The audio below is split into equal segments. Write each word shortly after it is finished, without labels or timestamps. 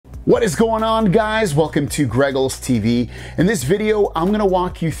What is going on, guys? Welcome to Greggles TV. In this video, I'm gonna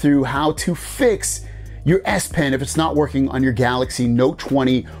walk you through how to fix your S Pen if it's not working on your Galaxy Note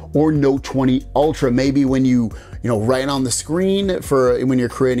 20 or Note 20 Ultra. Maybe when you write on the screen when you're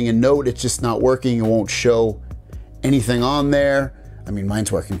creating a note, it's just not working. It won't show anything on there. I mean,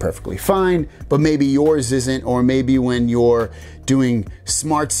 mine's working perfectly fine, but maybe yours isn't, or maybe when you're doing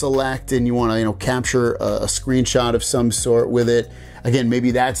Smart Select and you want to, capture a screenshot of some sort with it. Again, maybe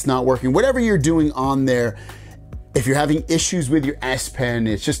that's not working. Whatever you're doing on there, if you're having issues with your S Pen,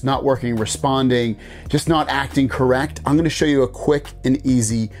 it's just not working, responding, just not acting correct, I'm going to show you a quick and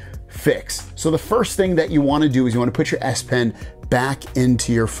easy fix. So the first thing that you want to do is you want to put your S Pen back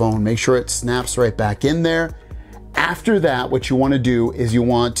into your phone. Make sure it snaps right back in there. After that, what you want to do is you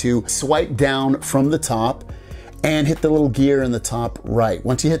want to swipe down from the top and hit the little gear in the top right.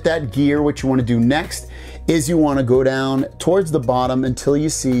 Once you hit that gear, what you want to do next is you want to go down towards the bottom until you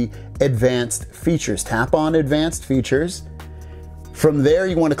see Advanced Features. Tap on Advanced Features. From there,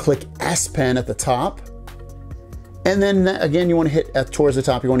 you want to click S Pen at the top. And then again, you want to hit towards the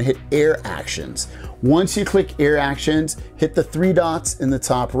top, you want to hit Air Actions. Once you click Air Actions, hit the three dots in the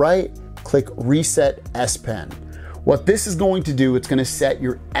top right, click Reset S Pen. What this is going to do, it's going to set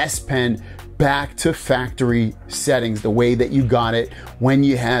your S Pen back to factory settings, the way that you got it when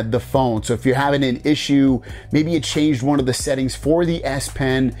you had the phone. So if you're having an issue, maybe you changed one of the settings for the S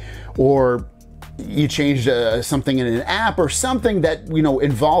Pen, or you changed something in an app or something that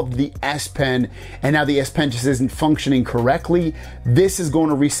involved the S Pen, and now the S Pen just isn't functioning correctly, this is going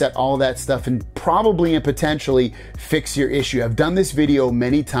to reset all of that stuff and probably and potentially fix your issue. I've done this video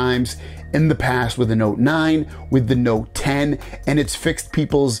many times in the past with the Note 9, with the Note 10, and it's fixed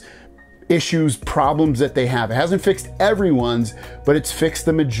people's issues, problems that they have. It hasn't fixed everyone's, but it's fixed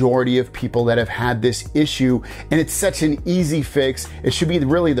the majority of people that have had this issue, and it's such an easy fix. It should be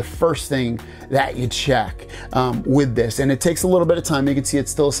really the first thing that you check with this, and it takes a little bit of time. You can see it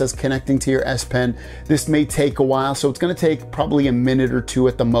still says connecting to your S Pen. This may take a while, so it's going to take probably a minute or two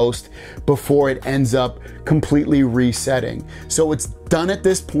at the most before it ends up completely resetting. So it's done at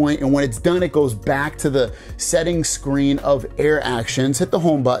this point, and when it's done, it goes back to the settings screen of Air Actions. Hit the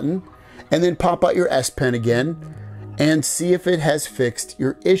home button and then pop out your S Pen again and see if it has fixed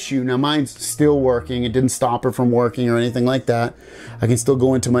your issue. Now mine's still working. It didn't stop it from working or anything like that. I can still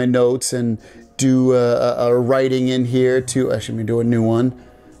go into my notes and do a writing in here to, actually let me do a new one.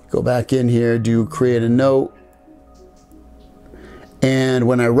 Go back in here, do create a note. And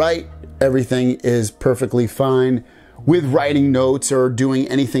when I write, everything is perfectly fine with writing notes or doing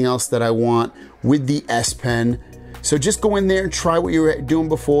anything else that I want with the S Pen. So just go in there and try what you were doing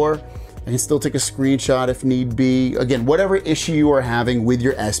before. I can still take a screenshot if need be. Again, whatever issue you are having with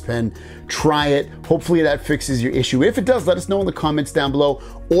your S Pen, try it. Hopefully that fixes your issue. If it does, let us know in the comments down below.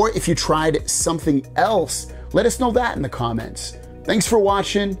 Or if you tried something else, let us know that in the comments. Thanks for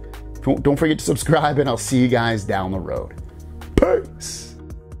watching. Don't forget to subscribe, and I'll see you guys down the road. Peace.